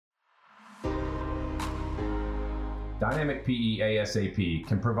Dynamic PE ASAP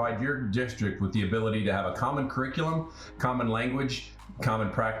can provide your district with the ability to have a common curriculum, common language,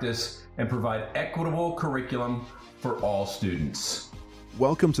 common practice, and provide equitable curriculum for all students.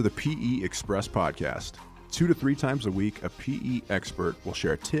 Welcome to the PE Express podcast. 2 to 3 times a week, a PE expert will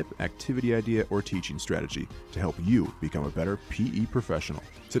share a tip, activity idea, or teaching strategy to help you become a better PE professional.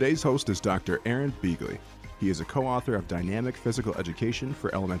 Today's host is Dr. Aaron Beagley. He is a co-author of Dynamic Physical Education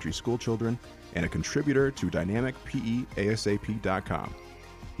for Elementary School Children and a contributor to DynamicPEASAP.com.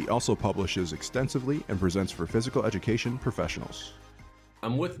 He also publishes extensively and presents for physical education professionals.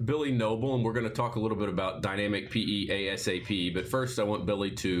 I'm with Billy Noble, and we're going to talk a little bit about Dynamic PE ASAP, but first I want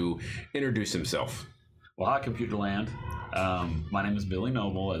Billy to introduce himself. Well, hi, Computerland. My name is Billy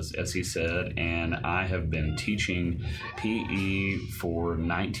Noble, as he said, and I have been teaching PE for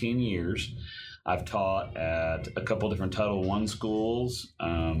 19 years. I've taught at a couple different Title I schools.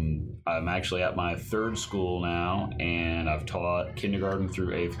 I'm actually at my 3rd school now, and I've taught kindergarten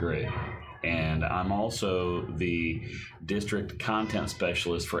through 8th grade. And I'm also the district content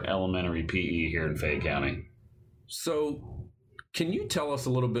specialist for elementary PE here in Fayette County. So, can you tell us a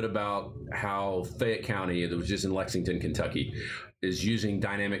little bit about how Fayette County, that was just in Lexington, Kentucky, is using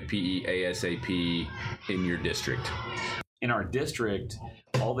Dynamic PE ASAP in your district? In our district,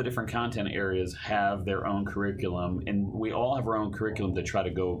 all the different content areas have their own curriculum, and we all have our own curriculum to try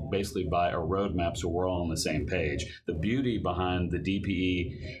to go basically by a roadmap so we're all on the same page. The beauty behind the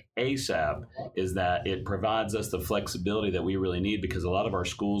DPE ASAP is that it provides us the flexibility that we really need, because a lot of our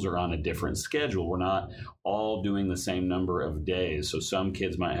schools are on a different schedule. We're not all doing the same number of days. So some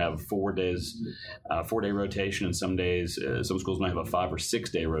kids might have 4 days, 4-day rotation, and some days, some schools might have a 5 or 6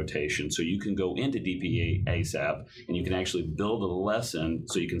 day rotation. So you can go into DPE ASAP and you can actually build a lesson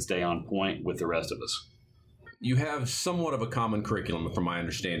so you can stay on point with the rest of us. You have somewhat of a common curriculum, from my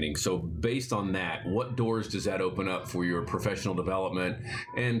understanding. So based on that, what doors does that open up for your professional development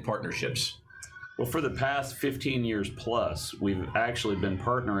and partnerships? Well, for the past 15 years plus, we've actually been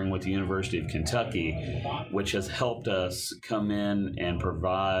partnering with the University of Kentucky, which has helped us come in and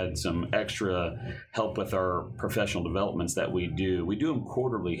provide some extra help with our professional developments that we do. We do them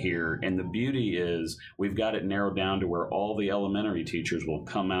quarterly here, and the beauty is we've got it narrowed down to where all the elementary teachers will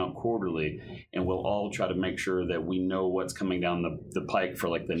come out quarterly, and we'll all try to make sure that we know what's coming down the pike for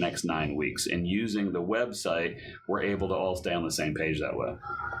like the next 9 weeks. And using the website, we're able to all stay on the same page that way.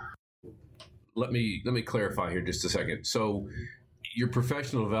 Let me clarify here just a second. So your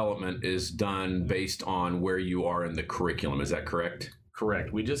professional development is done based on where you are in the curriculum. Is that correct?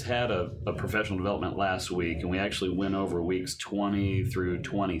 Correct. We just had a professional development last week, and we actually went over weeks 20 through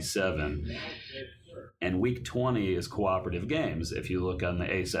 27. And week 20 is cooperative games, if you look on the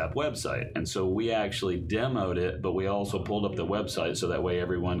ASAP website. And so we actually demoed it, but we also pulled up the website so that way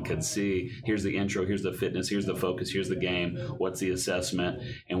everyone could see, here's the intro, here's the fitness, here's the focus, here's the game, what's the assessment.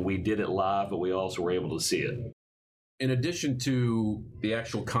 And we did it live, but we also were able to see it. In addition to the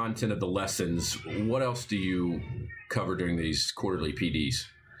actual content of the lessons, what else do you cover during these quarterly PDs?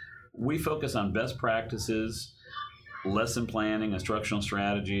 We focus on best practices, lesson planning, instructional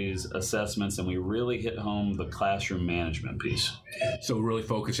strategies, assessments, and we really hit home the classroom management piece. So really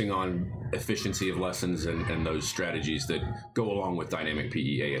focusing on efficiency of lessons and those strategies that go along with Dynamic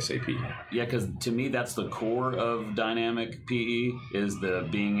PE ASAP. Yeah, because to me, that's the core of Dynamic PE, is the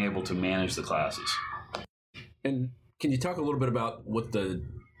being able to manage the classes. And can you talk a little bit about what the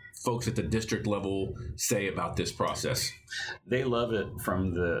folks at the district level say about this process? They love it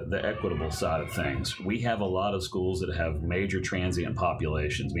from the equitable side of things. We have a lot of schools that have major transient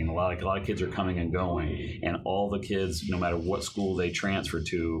populations, meaning a lot of kids are coming and going, and all the kids, no matter what school they transfer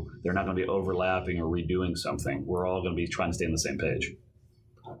to, they're not going to be overlapping or redoing something. We're all going to be trying to stay on the same page.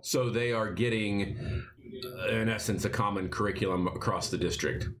 So they are getting, in essence, a common curriculum across the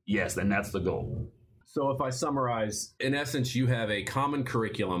district. Yes, and that's the goal. So if I summarize, in essence, you have a common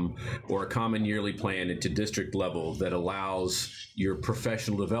curriculum or a common yearly plan at the district level that allows your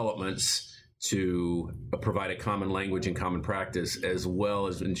professional developments to provide a common language and common practice, as well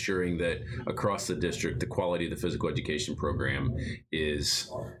as ensuring that across the district, the quality of the physical education program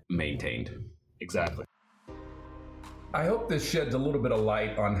is maintained. Exactly. I hope this sheds a little bit of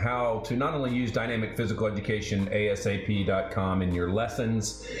light on how to not only use Dynamic Physical Education ASAP.com in your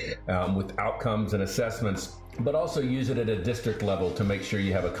lessons with outcomes and assessments, but also use it at a district level to make sure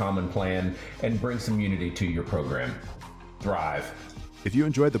you have a common plan and bring some unity to your program. Thrive. If you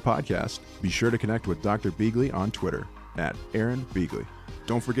enjoyed the podcast, be sure to connect with Dr. Beagley on Twitter @Aaron Beagley.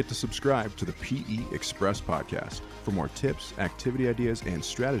 Don't forget to subscribe to the PE Express podcast for more tips, activity ideas, and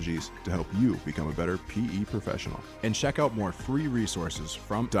strategies to help you become a better PE professional. And check out more free resources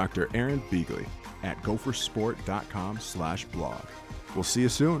from Dr. Aaron Beagley at gophersport.com/blog. We'll see you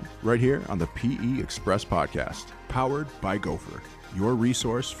soon, right here on the PE Express podcast, powered by Gopher, your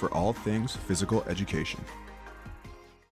resource for all things physical education.